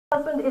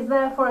husband is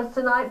there for us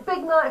tonight.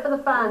 Big night for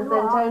the fans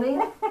then, Tony.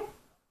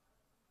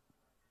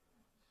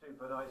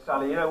 Super night,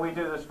 Sally. You know, we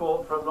do the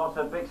sport from lots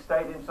of big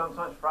stadiums,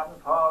 sometimes Fratton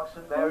Park,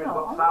 St Mary's,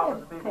 got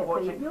thousands of people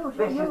watching.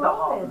 This is the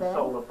heart and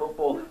soul of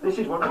football. This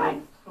is one of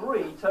the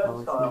 3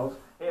 turnstiles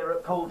here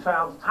at Poole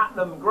Town's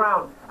Tattenham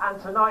ground.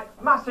 And tonight,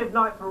 massive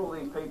night for all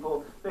these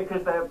people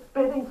because they're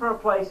bidding for a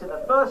place in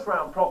the first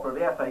round proper of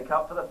the FA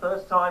Cup for the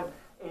first time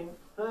in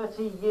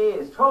 30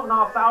 years.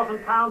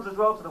 £12,500 as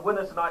well to the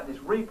winner tonight, this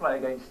replay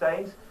against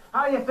Staines.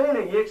 How are you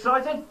feeling? You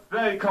excited?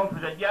 Very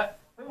confident, yeah.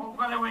 I'm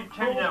going to win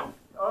 2-0.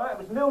 All right, it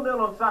was 0-0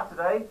 on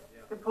Saturday.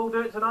 Yeah. Can Poole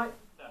do it tonight?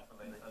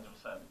 Definitely,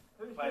 100%.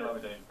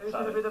 Who's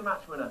going to be the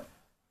match winner?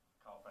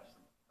 Carl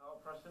Preston. Carl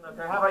Preston,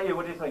 okay. How about you?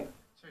 What do you think?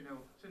 2-0.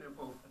 2-0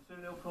 Poole.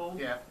 2-0 Poole?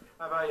 Yeah.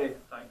 How about you?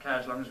 Don't care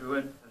as long as we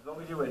win. As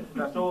long as you win.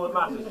 That's all that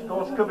matters. Of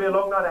course, it could be a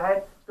long night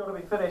ahead. It's got to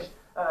be finished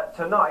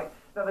tonight.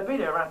 Now, they've been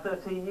here around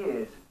 13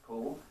 years,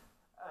 Poole.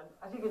 And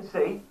as you can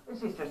see,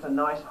 this is just a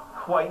nice,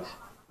 quaint,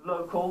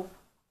 local,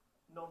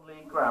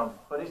 non-league ground.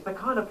 But it's the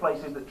kind of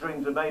places that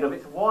dreams are made of.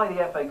 It's why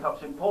the FA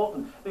Cup's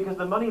important, because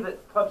the money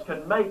that clubs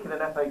can make in an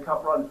FA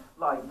Cup run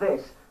like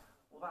this,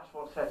 well, that's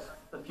what sets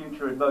the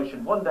future in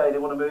motion. One day they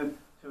want to move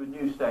to a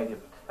new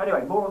stadium.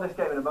 Anyway, more on this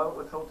game in a moment.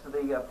 We'll talk to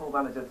the Poole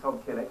manager, Tom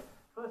Killick.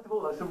 First of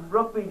all, there's some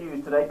rugby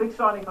news today. Big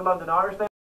signing for London Irish.